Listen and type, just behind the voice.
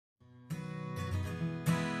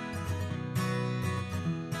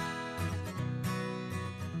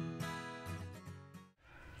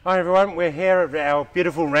Hi everyone, we're here at our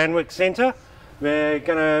beautiful Randwick Centre. We're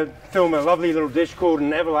going to film a lovely little dish called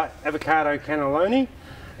an Avocado Cannelloni,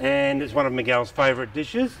 and it's one of Miguel's favourite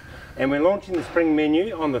dishes, and we're launching the spring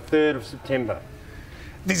menu on the 3rd of September.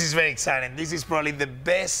 This is very exciting. This is probably the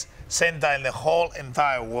best centre in the whole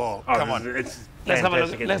entire world. Oh, Come on. It's let's have a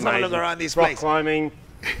look. It's let's have a look around this Rock place. climbing,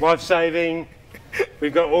 life-saving.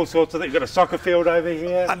 We've got all sorts of things. We've got a soccer field over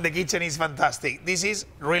here. And the kitchen is fantastic. This is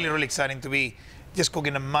really, really exciting to be just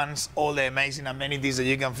cooking amongst all the amazing amenities that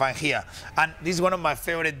you can find here. And this is one of my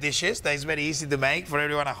favorite dishes that is very easy to make for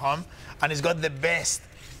everyone at home. And it's got the best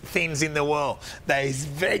things in the world. There is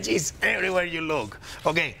veggies everywhere you look.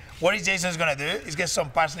 Okay, what is Jason's gonna do is get some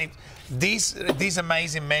parsnips. This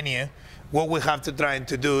amazing menu, what we have to try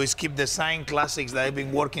to do is keep the same classics that have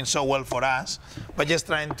been working so well for us, but just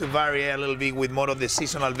trying to vary a little bit with more of the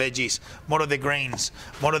seasonal veggies, more of the grains,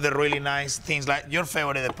 more of the really nice things like your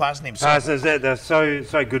favorite, the parsnips. Parsnips, they're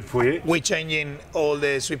so good for you. We're changing all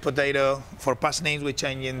the sweet potato for parsnips, we're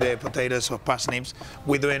changing the potatoes for parsnips.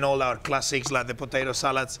 We're doing all our classics like the potato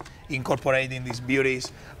salads, incorporating these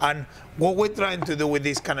beauties. And what we're trying to do with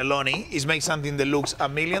this cannelloni is make something that looks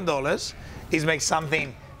 $1 million, is make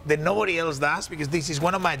something that nobody else does, because this is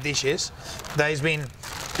one of my dishes that has been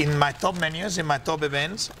in my top menus, in my top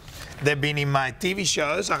events. They've been in my TV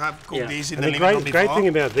shows. I have cooked these in the living room before. The great thing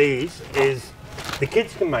about these is the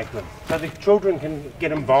kids can make them, so the children can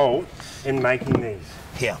get involved in making these.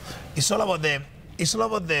 Here, it's all about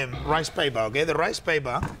the rice paper. Okay, the rice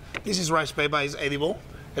paper. This is rice paper. It's edible.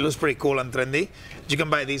 It looks pretty cool and trendy. You can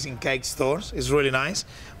buy these in cake stores. It's really nice.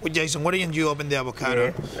 Well, Jason, why don't you open the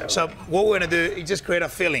avocado? Yeah. So what we're gonna do is just create a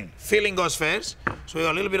filling. Filling goes first. So we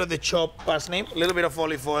got a little bit of the chopped parsnip, a little bit of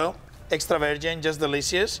olive oil, extra virgin, just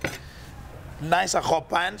delicious. Nice a hot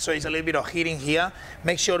pan, so it's a little bit of heating here.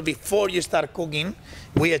 Make sure before you start cooking,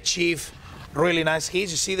 we achieve really nice heat.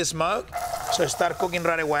 You see the smoke? So start cooking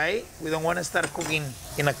right away. We don't want to start cooking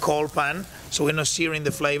in a cold pan, so we're not searing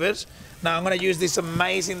the flavors. Now I'm going to use this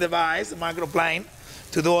amazing device, the microplane,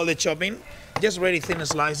 to do all the chopping. Just really thin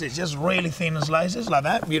slices, just really thin slices like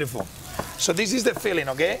that. Beautiful. So this is the filling,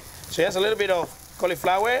 okay? So here's a little bit of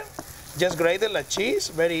cauliflower, just grated like cheese,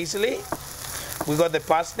 very easily. We got the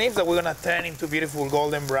parsnips that we're going to turn into beautiful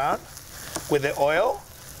golden brown with the oil,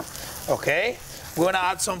 okay? We're going to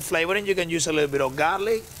add some flavoring. You can use a little bit of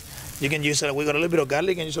garlic. You can use, we got a little bit of garlic,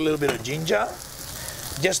 you can use a little bit of ginger,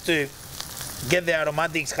 just to get the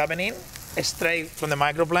aromatics happening straight from the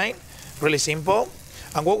microplane. Really simple.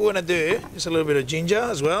 And what we're going to do is a little bit of ginger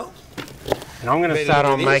as well. And I'm going to start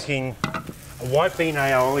on making a white bean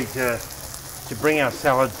aioli to bring our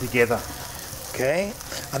salad together. Okay.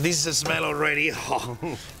 And this is a smell already. Oh,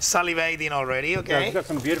 salivating already. Okay. So we've got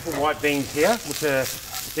some beautiful white beans here, which are,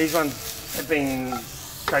 these ones have been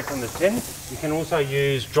straight from the tin. You can also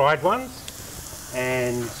use dried ones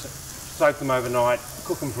and soak them overnight,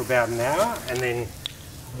 cook them for about an hour, and then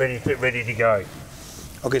ready to go.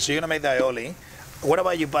 Okay, so you're gonna make the aioli. What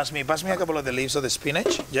about you pass me a couple of the leaves of the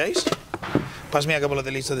spinach, Jace? Pass me a couple of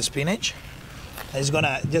the leaves of the spinach. It's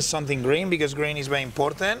gonna, just something green, because green is very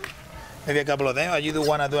important. Maybe a couple of them. You do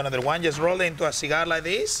one, I do another one. Just roll it into a cigar like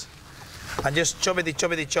this, and just chop it,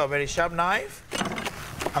 very sharp knife.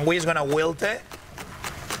 And we're just gonna wilt it.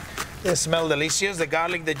 They smell delicious. The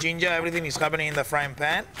garlic, the ginger, everything is happening in the frying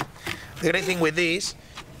pan. The great thing with this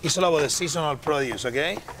is all about the seasonal produce,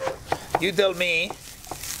 okay? You tell me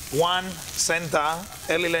one center,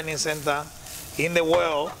 early learning center in the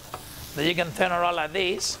world that you can turn around like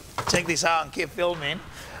this. Check this out and keep filming.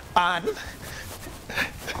 And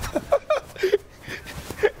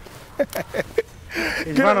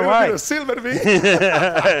He's run away. Bit of silver beet. Get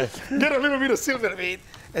a little bit of silver beet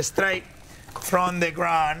straight from the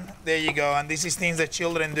ground. There you go. And this is things that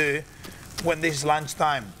children do when this is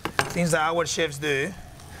lunchtime. Things that our chefs do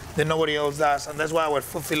that nobody else does. And that's why our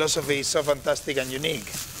food philosophy is so fantastic and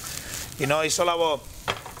unique. You know, it's all about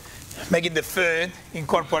making the food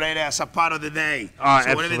incorporated as a part of the day. Oh, so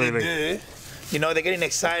absolutely. whatever they do, you know, they're getting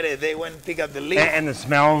excited. They went and pick up the leaf. And the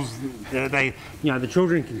smells, they, you know, the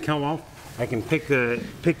children can come off. They can pick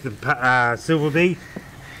the silver beet,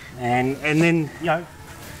 and then, you know,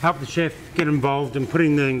 help the chef get involved in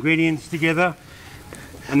putting the ingredients together.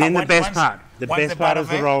 And then the best part is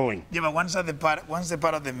the rolling. Yeah, but once they're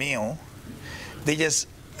part of the meal, they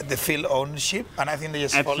feel ownership, and I think they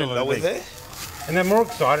just fall in love with it. And they're more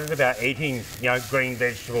excited about eating, you know, green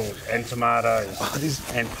vegetables and tomatoes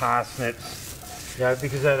and parsnips, you know,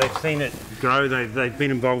 because they've seen it grow. They've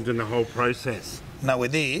been involved in the whole process. Now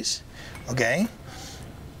with these, okay,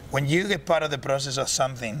 when you get part of the process of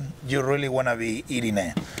something, you really want to be eating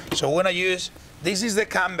it. So we're going to use, this is the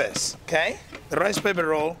canvas, okay? The rice paper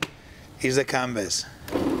roll is the canvas.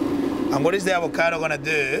 And what is the avocado gonna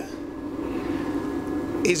do?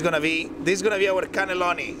 This is gonna be our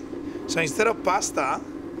cannelloni. So instead of pasta,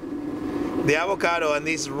 the avocado and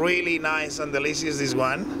this really nice and delicious this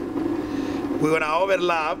one, we're gonna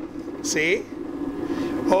overlap, see?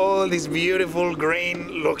 All this beautiful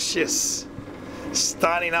green, luscious,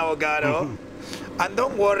 stunning avocado. And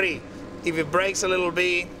don't worry if it breaks a little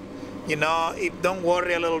bit, you know, don't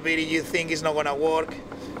worry a little bit if you think it's not gonna work,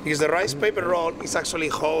 because the rice paper roll is actually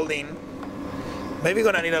holding. Maybe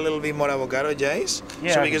gonna need a little bit more avocado, Jace.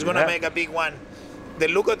 Yeah, so because gonna make a big one. The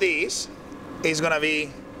look of this is gonna be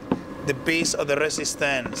the piece of the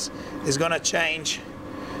resistance. It's gonna change,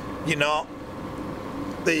 you know.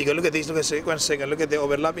 There you go, look at this, look at 1 second. Look at the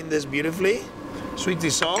overlapping this beautifully. Switch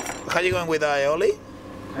this off. How you going with the aioli?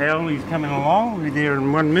 Aioli's coming along, we'll be there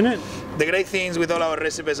in 1 minute. The great things with all our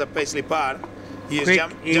recipes at Paisley Park, you just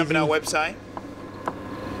jump in our website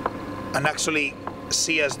and actually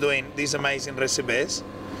see us doing these amazing recipes.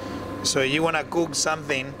 So you want to cook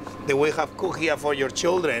something that we have cooked here for your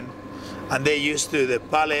children, and they're used to the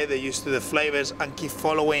palate, they're used to the flavors, and keep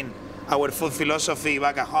following our food philosophy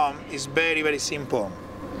back at home. Is very, very simple.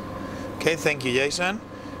 Okay, thank you, Jason.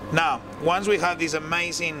 Now, once we have these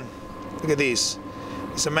amazing, look at this,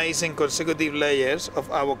 these amazing consecutive layers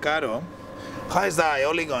of avocado, how is the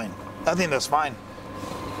aioli going? I think that's fine.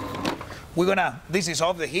 We're gonna, this is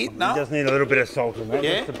off the heat now. You just need a little bit of salt in that,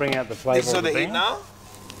 Yeah. just to bring out the flavour. This is on the heat now.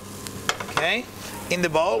 Okay, in the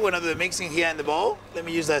bowl, we're gonna do the mixing here in the bowl. Let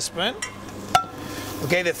me use that spoon.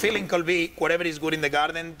 Okay, the filling could be whatever is good in the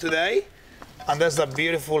garden today. And that's the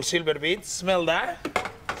beautiful silver beet. Smell that.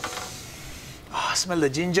 Oh, smell the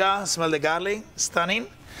ginger, smell the garlic, stunning.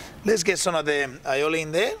 Let's get some of the aioli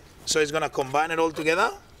in there. So it's gonna combine it all together.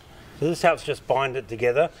 So this helps just bind it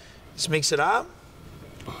together. Let's mix it up.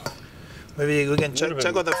 Maybe we can check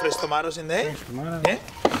out the fresh tomatoes in there. Fresh tomato. Yeah.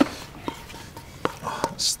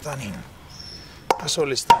 Oh, stunning.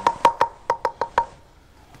 Absolutely stunning.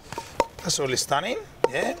 Absolutely stunning.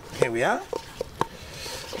 Yeah, here we are.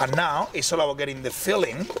 And now it's all about getting the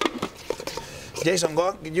filling. Jason,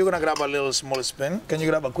 you're gonna grab a little small spoon. Can you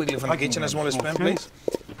grab it quickly from the kitchen, a small spoon, please?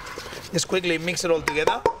 Just quickly mix it all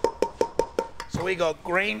together. So we got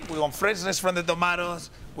green, we got freshness from the tomatoes,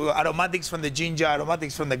 we got aromatics from the ginger,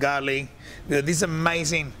 aromatics from the garlic. We got this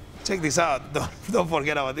amazing, check this out, don't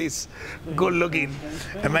forget about this good looking,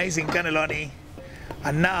 amazing cannelloni.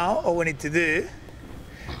 And now all we need to do,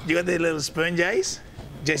 you got the little spoon, Jace?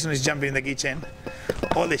 Jason is jumping in the kitchen.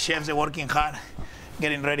 All the chefs are working hard,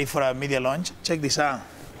 getting ready for a media lunch. Check this out.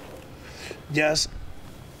 Just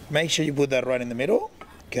make sure you put that right in the middle,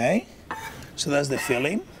 okay? So that's the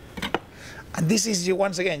filling. And this is,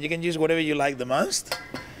 once again, you can use whatever you like the most.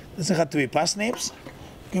 Doesn't have to be parsnips.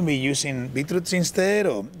 You can be using beetroots instead,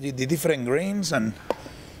 or the different greens. And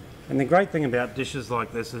the great thing about dishes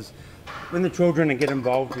like this is when the children get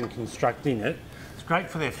involved in constructing it, it's great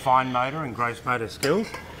for their fine motor and gross motor skills.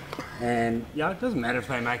 And it doesn't matter if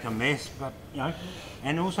they make a mess, but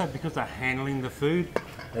and also because they're handling the food,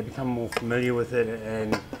 they become more familiar with it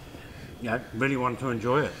and really want to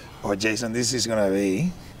enjoy it. Oh, Jason, this is gonna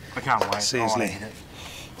be. I can't wait. Seriously.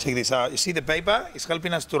 Check this out. You see the paper? It's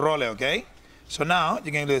helping us to roll it, okay? So now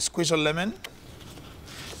you can do a squeeze of lemon.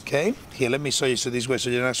 Okay, here, let me show you this way so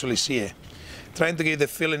you can actually see it. Trying to get the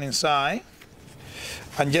filling inside.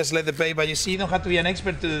 And just let the paper, you see, you don't have to be an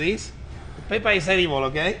expert to do this. The paper is edible,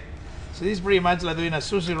 okay? So this is pretty much like doing a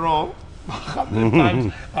sushi roll 100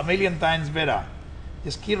 times, a million times better.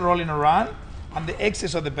 Just keep rolling around, and the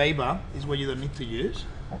excess of the paper is what you don't need to use.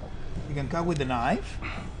 You can cut with the knife.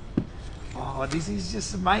 Oh, this is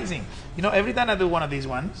just amazing. You know, every time I do one of these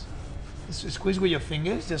ones, squeeze with your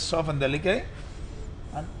fingers, just soft and delicate.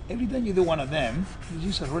 And every time you do one of them, you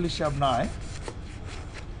use a really sharp knife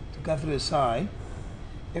to cut through the side.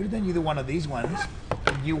 Every time you do one of these ones,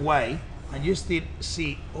 you weigh, and you still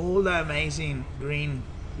see all the amazing green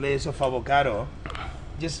layers of avocado,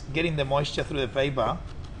 just getting the moisture through the paper.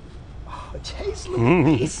 Oh, Chase, look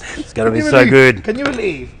at this. It's gonna be so good. Can you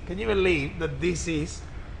believe that this is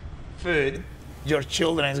food your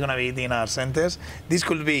children is gonna be eating in our centers? This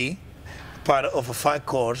could be part of a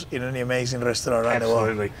 5-course in any amazing restaurant around the world.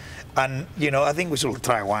 Absolutely. And I think we should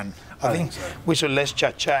try one. I think we should less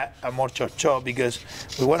chat and more chop, because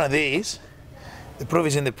with one of these, the proof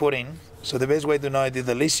is in the pudding. So the best way to know it is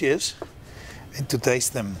delicious and to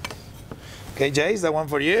taste them. Okay, Jay, is that one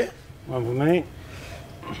for you? One for me.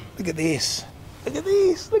 Look at this. Look at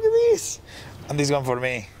this. Look at this. And this one for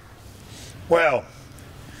me. Well.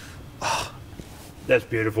 That's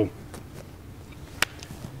beautiful.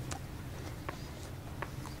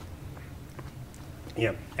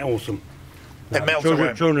 Yeah, awesome. It melts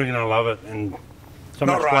away. Children are going to love it, and so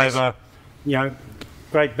No much rice. flavour. You know,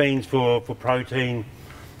 great beans for protein.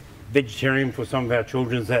 Vegetarian for some of our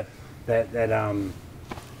children that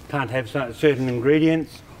can't have certain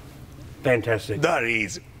ingredients. Fantastic. That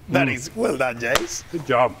is well done, Jace. Good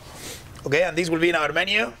job. Okay, and this will be in our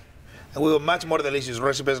menu, and we have much more delicious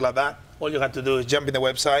recipes like that. All you have to do is jump in the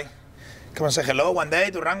website, come and say hello one day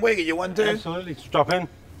to Runway if you want to. Absolutely. Stop in.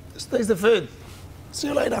 Just taste the food. See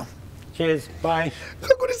you later. Cheers. Bye. How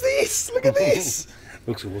good is this? Look at this.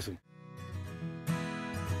 Looks awesome.